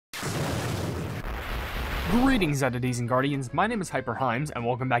Greetings, entities and guardians. My name is HyperHimes, and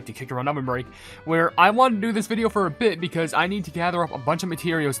welcome back to Kick Around OvenBreak, where I wanted to do this video for a bit because I need to gather up a bunch of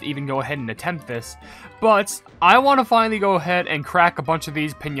materials to even go ahead and attempt this. But I want to finally go ahead and crack a bunch of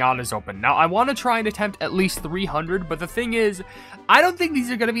these pinatas open. Now, I want to try and attempt at least 300, but the thing is, I don't think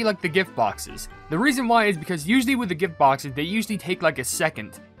these are going to be like the gift boxes. The reason why is because usually with the gift boxes, they usually take like a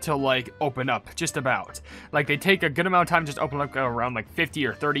second to like open up, just about. Like they take a good amount of time just to open up around like 50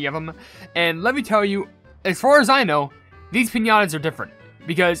 or 30 of them. And let me tell you, as far as I know, these pinatas are different.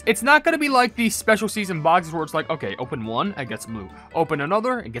 Because it's not going to be like these special season boxes where it's like, okay, open one, I get some loot. Open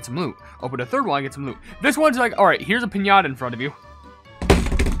another, and get some loot. Open a third one, I get some loot. This one's like, alright, here's a pinata in front of you.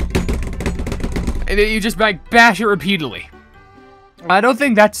 And then you just like bash it repeatedly. I don't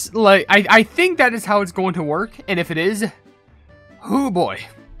think that's like, I think that is how it's going to work. And if it is, oh boy.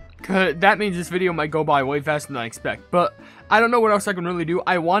 Cause that means this video might go by way faster than I expect. But I don't know what else I can really do.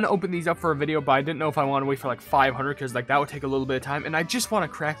 I want to open these up for a video, but I didn't know if I want to wait for like 500 because like that would take a little bit of time. And I just want to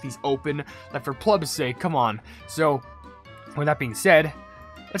crack these open, like for pleb's sake. Come on. So with that being said,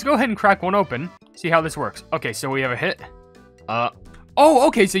 let's go ahead and crack one open. See how this works. Okay, so we have a hit. Oh,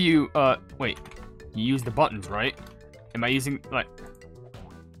 okay. So you wait. You use the buttons, right? Am I using like?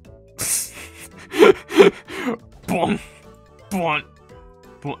 Boom, boom.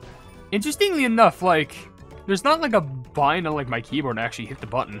 Interestingly enough, like, there's not like a bind on like my keyboard to actually hit the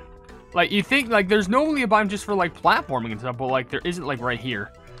button. Like, you think like there's normally a bind just for like platforming and stuff, but like there isn't like right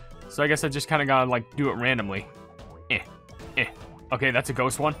here. So I guess I just kind of gotta like do it randomly. Okay, that's a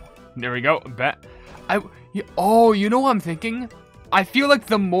ghost one. There we go. Bet. Oh, you know what I'm thinking? I feel like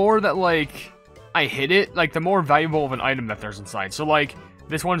the more that like I hit it, like the more valuable of an item that there's inside. So like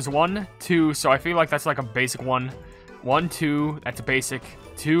this one's 1, 2. So I feel like that's like a basic one. 1, 2. That's a basic.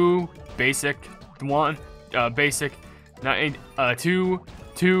 2, basic. 1, basic. 9, 2,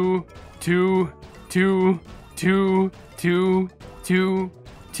 2, 2, 2, 2, 2, 2,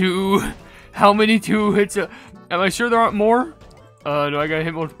 2. How many 2 hits? Am I sure there aren't more? Do I gotta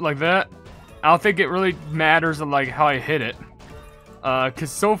hit more like that? I don't think it really matters on like how I hit it.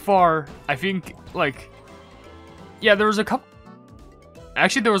 Cause so far I think like, yeah, there was a couple.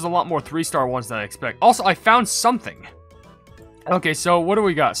 Actually, there was a lot more 3-star ones than I expect. Also, I found something. Okay, so what do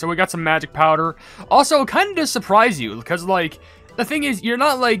we got? So we got some magic powder. Also, it kind of does surprise you, because, like, the thing is, you're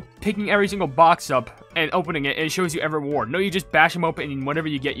not, like, picking every single box up and opening it, and it shows you every reward. No, you just bash them open, and whatever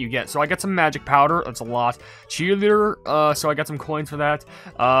you get, you get. So I got some magic powder. That's a lot. Cheerleader, so I got some coins for that.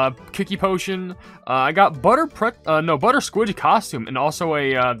 Cookie potion. I got butter squid costume, and also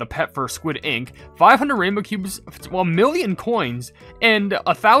the pet for squid ink. 500 rainbow cubes, well, 1,000,000 coins, and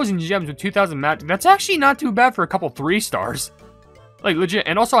 1,000 gems with 2,000 magic. That's actually not too bad for a couple 3-stars. Like, legit.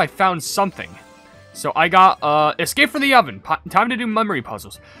 And also, I found something. So, I got, escape from the oven. Time to do memory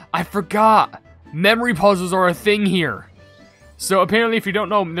puzzles. I forgot. Memory puzzles are a thing here. So, apparently, if you don't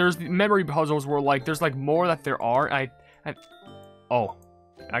know, there's memory puzzles where, like, there's, like, more that there are. Oh.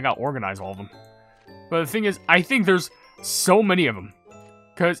 I got organized all of them. But the thing is, I think there's so many of them.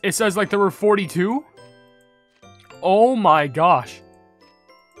 Because it says, like, there were 42. Oh, my gosh.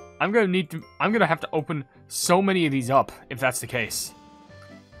 I'm gonna have to open so many of these up, if that's the case.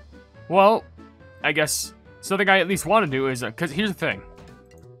 Well, I guess something I at least want to do is, because here's the thing.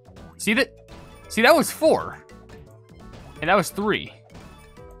 See, that was 4. And that was 3.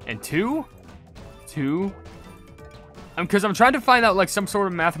 And 2? 2? Because I'm trying to find out, like, some sort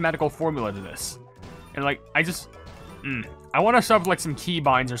of mathematical formula to this. And, like, I want to shove, like, some key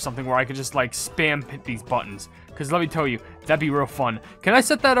binds or something where I could just, like, spam hit these buttons. Because let me tell you, that'd be real fun. Can I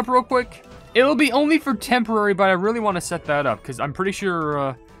set that up real quick? It'll be only for temporary, but I really want to set that up. Because I'm pretty sure,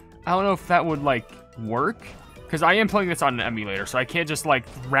 I don't know if that would, like, work. Because I am playing this on an emulator, so I can't just, like,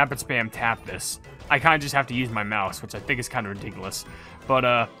 rapid spam tap this. I kind of just have to use my mouse, which I think is kind of ridiculous.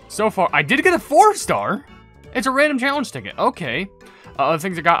 But, so far, I did get a 4-star. It's a random challenge ticket. Okay. Other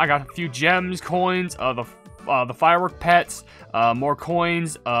things I got a few gems, coins, the firework pets, more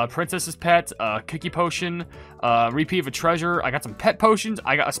coins, princess's pet, cookie potion, repeat of a treasure. I got some pet potions.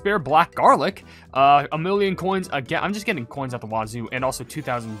 I got a spare black garlic, 1,000,000 coins. Again, I'm just getting coins out the wazoo, and also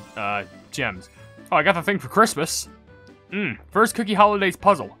 2,000 gems. Oh, I got the thing for Christmas. First cookie holidays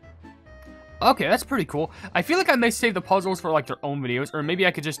puzzle. Okay, that's pretty cool. I feel like I may save the puzzles for like their own videos, or maybe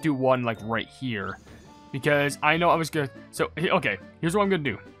I could just do one like right here, because I know I was gonna. So okay, here's what I'm gonna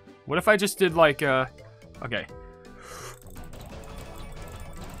do. What if I just did like okay.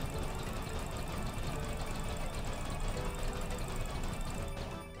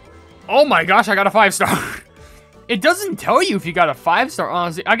 Oh my gosh, I got a 5-star. It doesn't tell you if you got a 5-star,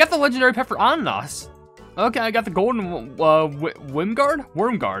 honestly. I got the legendary pet for Ananas. Okay, I got the golden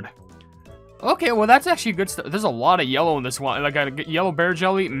Wormguard. Okay, well, that's actually good stuff. There's a lot of yellow in this one. Like, I got yellow bear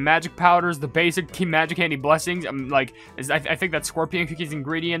jelly, magic powders, the basic Team Magic Candy blessings. I think that's Scorpion Cookie's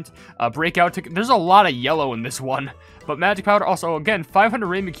ingredient. Breakout ticket. There's a lot of yellow in this one. But magic powder, also, again, 500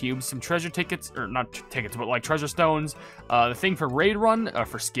 rainbow cubes, some treasure tickets, or not tickets, but like treasure stones. The thing for raid run,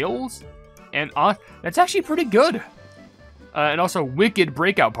 for skills. And that's actually pretty good. And also, wicked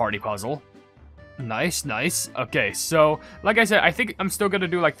breakout party puzzle. Nice, nice. Okay, so, like I said, I think I'm still gonna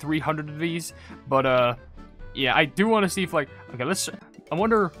do, like, 300 of these, but, yeah, I do want to see if, like, okay, I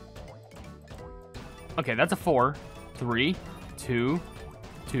wonder, okay, that's a 4, 3, 2,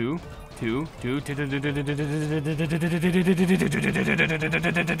 2, 2, 2, 2,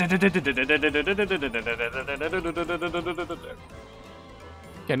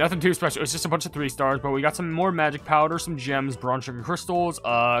 okay, nothing too special. It's just a bunch of 3 stars, but we got some more magic powder, some gems, bronze sugar crystals,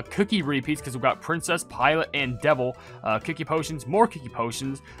 cookie repeats, because we've got princess, pilot, and devil, cookie potions, more cookie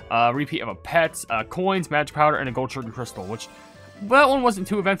potions, repeat of a pet, coins, magic powder, and a gold sugar crystal, which, that one wasn't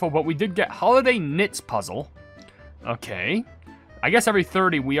too eventful, but we did get holiday knits puzzle. Okay. I guess every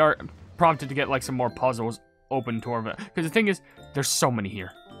 30 we are prompted to get, like, some more puzzles open to our event. Because the thing is, there's so many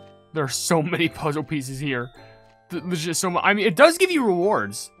here. There are so many puzzle pieces here. There's just so much. I mean, it does give you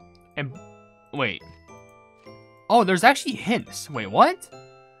rewards. And wait. Oh, there's actually hints. Wait, what?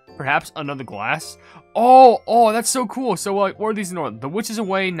 Perhaps another glass. Oh, that's so cool. So, what are these in order? The witch is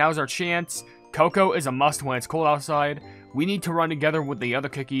away. Now's our chance. Cocoa is a must when it's cold outside. We need to run together with the other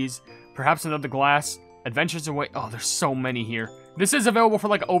cookies. Perhaps another glass. Adventures away. Oh, there's so many here. This is available for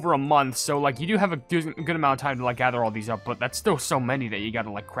like over a month, so like you do have a good amount of time to like gather all these up, but that's still so many that you gotta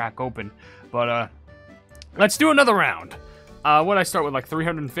like crack open. But let's do another round. What I start with, like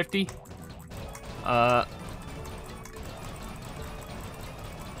 350? Yeah,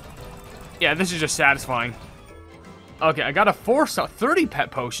 this is just satisfying. Okay, I got a 30 pet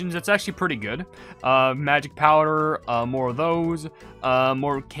potions. That's actually pretty good. Magic powder, more of those.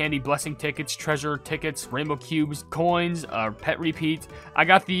 More candy blessing tickets, treasure tickets, rainbow cubes, coins, pet repeats. I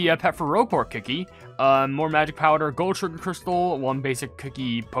got the pet for Roquefort cookie. More magic powder, gold sugar crystal, 1 basic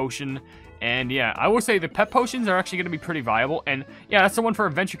cookie potion. And yeah, I will say the pet potions are actually going to be pretty viable. And yeah, that's the one for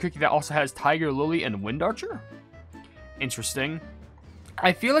Adventure Cookie that also has Tiger Lily and Wind Archer. Interesting.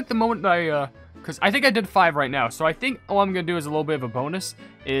 I feel like the moment that because I think I did 5 right now. So I think all I'm going to do is a little bit of a bonus.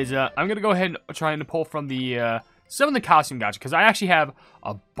 Is I'm going to go ahead and try and pull from the some of the costume gacha. Because I actually have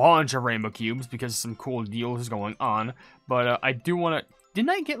a bunch of rainbow cubes because some cool deals going on. But I do want to...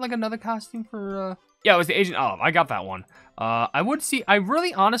 Didn't I get like another costume for... Yeah, it was the Agent Olive. I got that one. I would see... I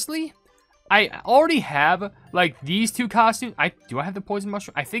really, honestly... I already have, like, these 2 costumes. Do I have the Poison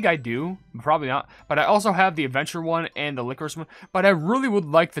Mushroom? I think I do. Probably not. But I also have the Adventure one and the Licorice one. But I really would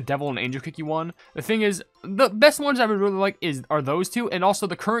like the Devil and Angel Cookie one. The thing is, the best ones I would really like are those 2. And also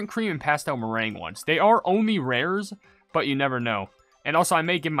the Currant Cream and Pastel Meringue ones. They are only rares, but you never know. And also, I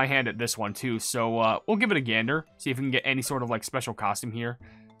may give my hand at this one, too. So, we'll give it a gander. See if we can get any sort of, like, special costume here.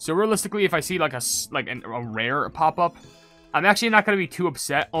 So, realistically, if I see, like, a rare pop up, I'm actually not going to be too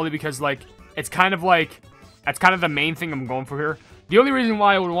upset. Only because, like... It's kind of like, that's kind of the main thing I'm going for here. The only reason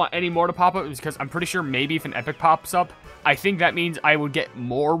why I would want any more to pop up is because I'm pretty sure maybe if an epic pops up, I think that means I would get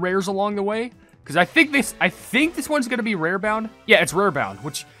more rares along the way. Because I think this one's going to be rare bound. Yeah, it's rare bound,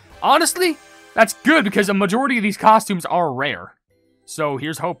 which honestly, that's good because a majority of these costumes are rare. So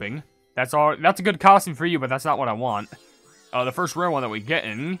here's hoping. That's a good costume for you, but that's not what I want. The first rare one that we get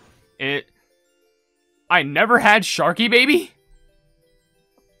in, I never had Sharky Baby?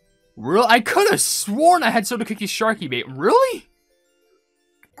 Really? I could have sworn I had Soda Cookie's Sharky Bait. Really?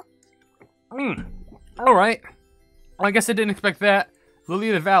 Alright. Well, I guess I didn't expect that. Lily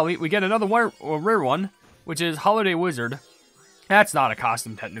of the Valley. We get another rare one, which is Holiday Wizard. That's not a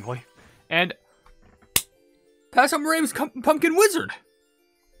costume, technically. And Pastel Meringue's Pumpkin Wizard.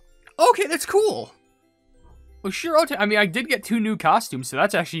 Okay, that's cool. Well, sure, I mean, I did get 2 new costumes, so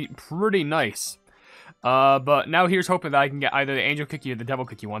that's actually pretty nice. But now here's hoping that I can get either the Angel Cookie or the Devil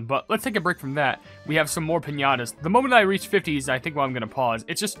Cookie one. But let's take a break from that. We have some more Pinatas. The moment I reach 50s, I think I'm gonna pause.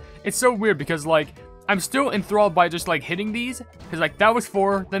 It's so weird because, like, I'm still enthralled by just, like, hitting these. Because, like, that was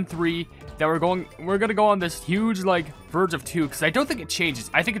 4, then 3. Then we're gonna go on this huge, like, verge of 2. Because I don't think it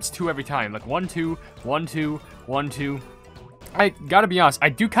changes. I think it's 2 every time. Like, 1, 2, 1, 2, 1, 2. I gotta be honest, I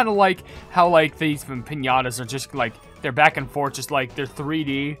do kind of like how, like, these Pinatas are just, like, they're back and forth, just, like, they're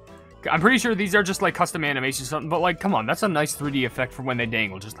 3D. I'm pretty sure these are just, like, custom animations or something, but, like, come on, that's a nice 3D effect for when they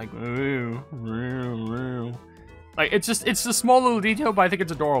dangle, just like, like, it's a small little detail, but I think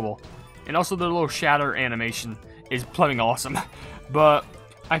it's adorable. And also the little shatter animation is plenty awesome. But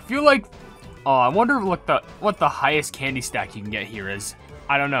I feel like, I wonder what the highest candy stack you can get here is.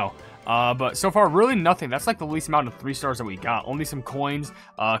 I don't know. But so far, really nothing. That's like the least amount of 3 stars that we got. Only some coins,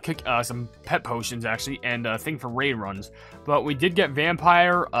 some pet potions, actually, and a thing for raid runs. But we did get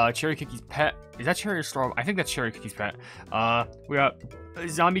Vampire, Cherry Cookie's pet. Is that Cherry or Straw? I think that's Cherry Cookie's pet. We got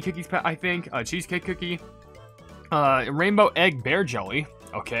Zombie Cookie's pet, I think. Cheesecake Cookie. Rainbow Egg Bear Jelly.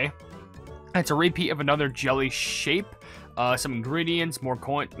 Okay. It's a repeat of another jelly shape. Some ingredients, more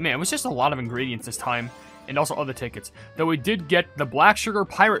coin. Man, it was just a lot of ingredients this time. And also other tickets. Though we did get the Black Sugar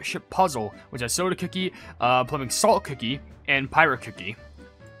Pirate Ship Puzzle, which has Soda Cookie, Plumbing Salt Cookie, and Pirate Cookie.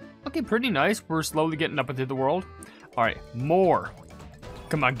 Okay, pretty nice. We're slowly getting up into the world. Alright, more.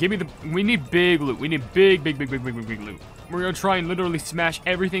 Come on, give me the... We need big loot. We need big loot. We're gonna try and literally smash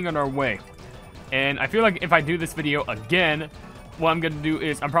everything on our way. And I feel like if I do this video again, what I'm gonna do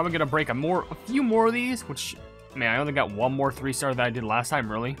is I'm probably gonna break a few more of these, which... Man, I only got one more 3-star that I did last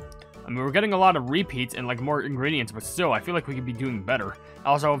time, really. I mean, we're getting a lot of repeats and, like, more ingredients, but still, I feel like we could be doing better. I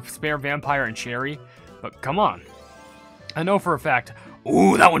also have Spare Vampire and Cherry, but come on. I know for a fact.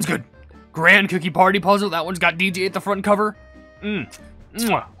 Ooh, that one's good. Grand Cookie Party Puzzle. That one's got DJ at the front cover.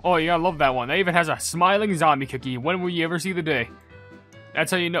 Oh, you gotta love that one. That even has a smiling zombie cookie. When will you ever see the day? That's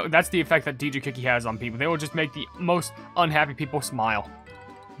how you know. That's the effect that DJ Cookie has on people. They will just make the most unhappy people smile.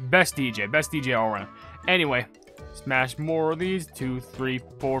 Best DJ all around. Anyway, smash more of these. 2, 3,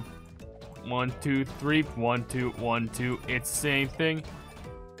 4... 1, 2, 3, 1, 2, 1, 2. It's the same thing.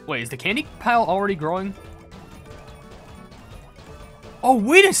 Wait, is the candy pile already growing? Oh,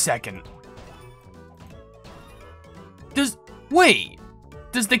 wait a second. Does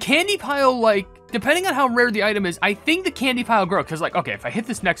the candy pile, like, depending on how rare the item is, I think the candy pile grows. Because, like, okay, if I hit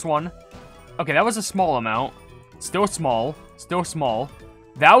this next one. Okay, that was a small amount. Still small.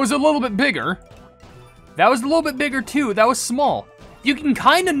 That was a little bit bigger. That was a little bit bigger, too. That was small. You can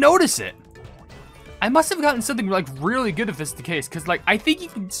kind of notice it. I must have gotten something, like, really good if this is the case. Because, like, I think you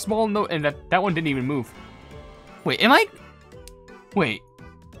can small note... And that one didn't even move. Wait, am I... Wait.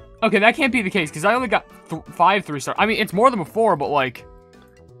 Okay, that can't be the case. Because I only got 5 3-star. I mean, it's more than before, but, like...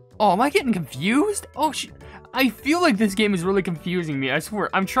 Oh, am I getting confused? Oh, I feel like this game is really confusing me. I swear.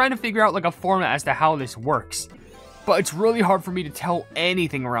 I'm trying to figure out, like, a format as to how this works. But it's really hard for me to tell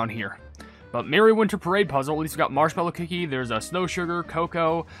anything around here. But Merry Winter Parade Puzzle, at least we got Marshmallow Cookie, there's a Snow Sugar,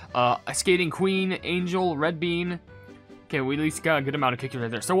 Cocoa, a Skating Queen, Angel, Red Bean. Okay, we at least got a good amount of cookies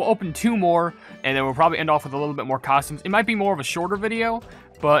right there. So we'll open 2 more, and then we'll probably end off with a little bit more costumes. It might be more of a shorter video,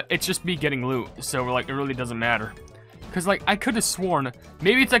 but it's just me getting loot, so like it really doesn't matter. Because like I could have sworn,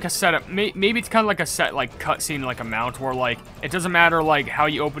 maybe it's like a setup, maybe it's kind of like a set like cutscene like a mount where like it doesn't matter like how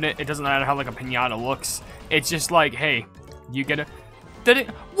you open it, it doesn't matter how like a pinata looks. It's just like, hey, you get a... Did it?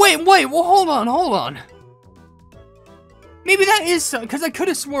 Wait, well, hold on. Maybe that is, because I could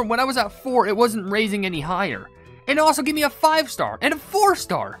have sworn when I was at 4, it wasn't raising any higher. And it also gave me a 5-star and a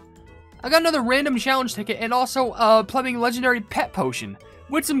 4-star. I got another random challenge ticket and also a plumbing legendary pet potion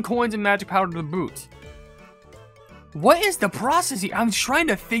with some coins and magic powder to boot. What is the process here? I'm trying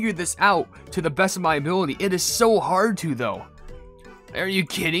to figure this out to the best of my ability. It is so hard to, though. Are you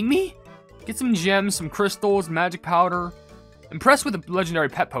kidding me? Get some gems, some crystals, magic powder. Impressed with the legendary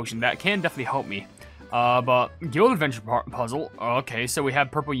pet potion. That can definitely help me. But Guild Adventure Puzzle. Okay, so we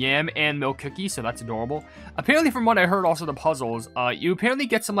have Purple Yam and Milk Cookie, so that's adorable. Apparently, from what I heard, also the puzzles, you apparently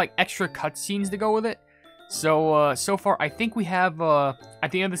get some, like, extra cutscenes to go with it. So, so far, I think we have,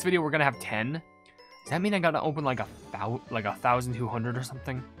 at the end of this video, we're gonna have 10. Does that mean I gotta open, like, 1,200 or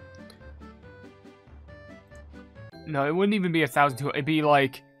something? No, it wouldn't even be 1,200. It'd be,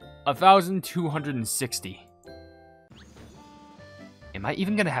 like, 1,260. Am I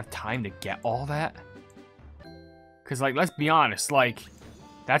even gonna have time to get all that? Because, like, let's be honest, like,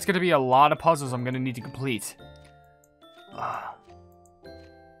 that's gonna be a lot of puzzles I'm gonna need to complete.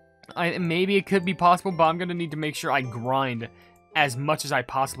 Maybe it could be possible, but I'm gonna need to make sure I grind as much as I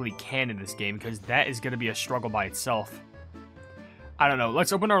possibly can in this game, because that is gonna be a struggle by itself. I don't know.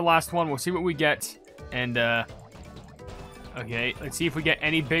 Let's open our last one. We'll see what we get. And, okay, let's see if we get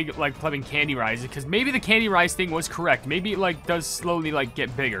any big, like, plumbing candy rises, because maybe the candy rise thing was correct. Maybe it, like, does slowly, like,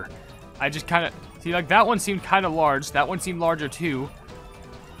 get bigger. I just kind of... See, like, that one seemed kind of large. That one seemed larger, too.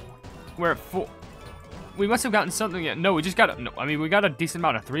 We're at 4... We must have gotten something yet. No, we just got... No, I mean, we got a decent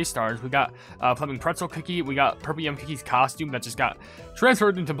amount of 3 stars. We got Plumbing Pretzel Cookie. We got Purple Yum Cookie's costume that just got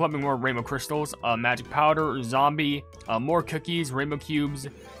transferred into Plumbing more Rainbow Crystals. Magic Powder, Zombie, more cookies, Rainbow Cubes.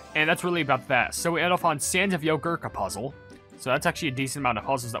 And that's really about that. So we end off on Sands of Yogurka Puzzle. So that's actually a decent amount of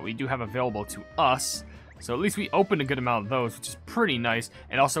puzzles that we do have available to us. So at least we opened a good amount of those, which is pretty nice.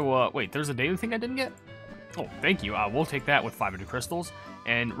 And also, wait, there's a daily thing I didn't get? Oh, thank you. We'll take that with 500 crystals.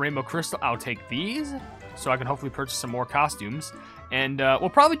 And Rainbow Crystal, I'll take these, so I can hopefully purchase some more costumes. And we'll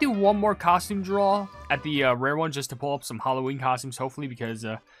probably do one more costume draw at the rare one just to pull up some Halloween costumes, hopefully, because,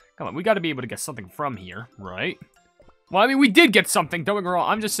 come on, we got to be able to get something from here, right? Well, I mean, we did get something, don't get me wrong.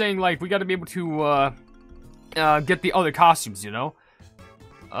 I'm just saying, like, we got to be able to get the other costumes, you know?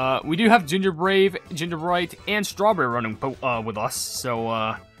 We do have Ginger Brave, Ginger Bright, and Strawberry running with us,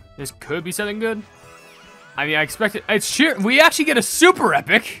 so this could be something good. I mean, I expect it. It's sheer. We actually get a super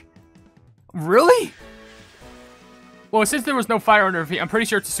epic. Really? Well, since there was no fire under feet, I'm pretty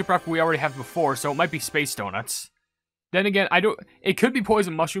sure it's a super epic we already have before, so it might be Space Donuts. Then again, it could be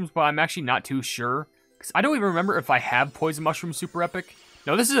Poison Mushrooms, but I'm actually not too sure. Because I don't even remember if I have Poison Mushroom super epic.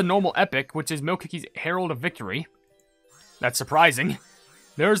 No, this is a normal epic, which is Milk Cookie's Herald of Victory. That's surprising.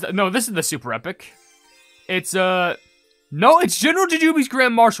 No, this is the super epic. It's, no, it's General Jujube's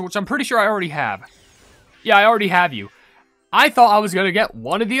Grand Marshal, which I'm pretty sure I already have. Yeah, I already have you. I thought I was gonna get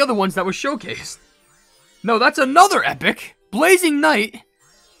one of the other ones that was showcased. No, that's another epic. Blazing Knight.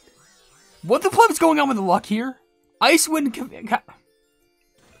 What the flip is going on with the luck here? Icewind... What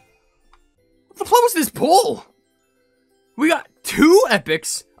the flip was this pull? We got 2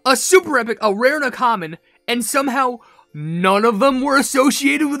 epics, a super epic, a rare and a common, and somehow none of them were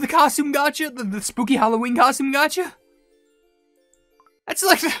associated with the costume gacha, the spooky Halloween costume gacha. It's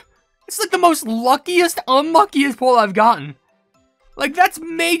like the most luckiest, unluckiest pull I've gotten. Like, that's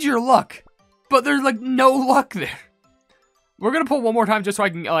major luck, but there's like no luck there. We're gonna pull one more time just so I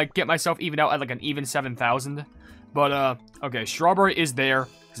can like get myself evened out at like an even 7,000. But okay, Strawberry is there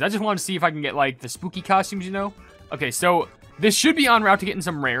because I just want to see if I can get like the spooky costumes, you know. Okay, so this should be en route to getting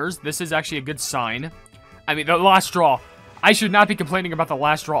some rares. This is actually a good sign. I mean, the last draw. I should not be complaining about the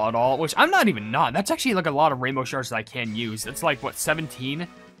last draw at all, which I'm not even not. That's actually like a lot of rainbow shards that I can use. That's like, what, 17?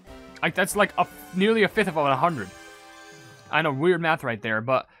 Like, that's like nearly a fifth of 100. I know, weird math right there,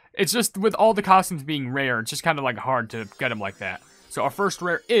 but it's just with all the costumes being rare, it's just kind of like hard to get them like that. So our first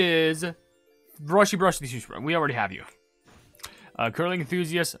rare is Brushy Super. We already have you. Curling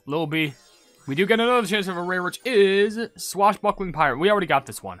Enthusiast, Lil B. We do get another chance of a rare, which is Swashbuckling Pirate. We already got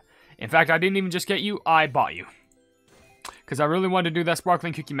this one. In fact, I didn't even just get you, I bought you. Because I really wanted to do that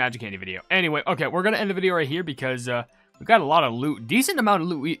Sparkling Cookie Magic Candy video. Anyway, okay, we're going to end the video right here because we've got a lot of loot. Decent amount of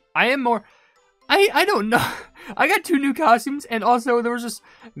loot. I don't know. I got 2 new costumes, and also there was just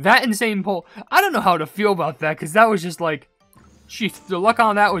that insane pull. I don't know how to feel about that, because that was just like, jeez, the luck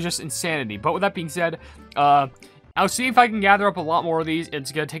on that was just insanity. But with that being said, I'll see if I can gather up a lot more of these.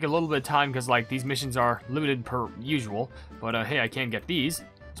 It's going to take a little bit of time, because like these missions are limited per usual. But hey, I can get these.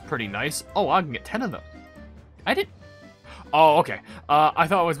 It's pretty nice. Oh, I can get 10 of them. I didn't... Oh, okay. I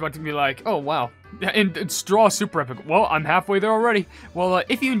thought it was about to be like, oh, wow. And Straw Super Epic. Well, I'm halfway there already. Well,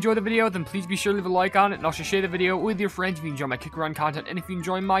 if you enjoyed the video, then please be sure to leave a like on it, and also share the video with your friends if you enjoy my kick run content, and if you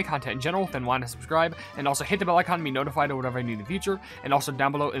enjoy my content in general, then why not subscribe, and also hit the bell icon to be notified of whatever I do in the future, and also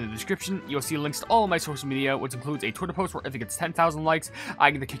down below in the description, you'll see links to all of my social media, which includes a Twitter post where if it gets 10,000 likes,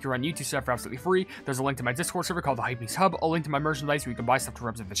 I get the Kick Your Run YouTube stuff for absolutely free. There's a link to my Discord server called the Hypenese Hub, a link to my merchandise where you can buy stuff to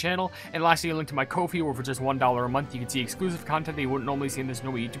represent the channel, and lastly, a link to my Ko-fi where for just $1 a month, you can see exclusive content that you wouldn't normally see in this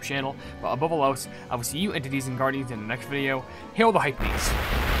normal YouTube channel. But above all else, I will see you entities and guardians in the next video. Hail the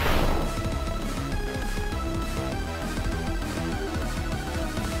Hypenese.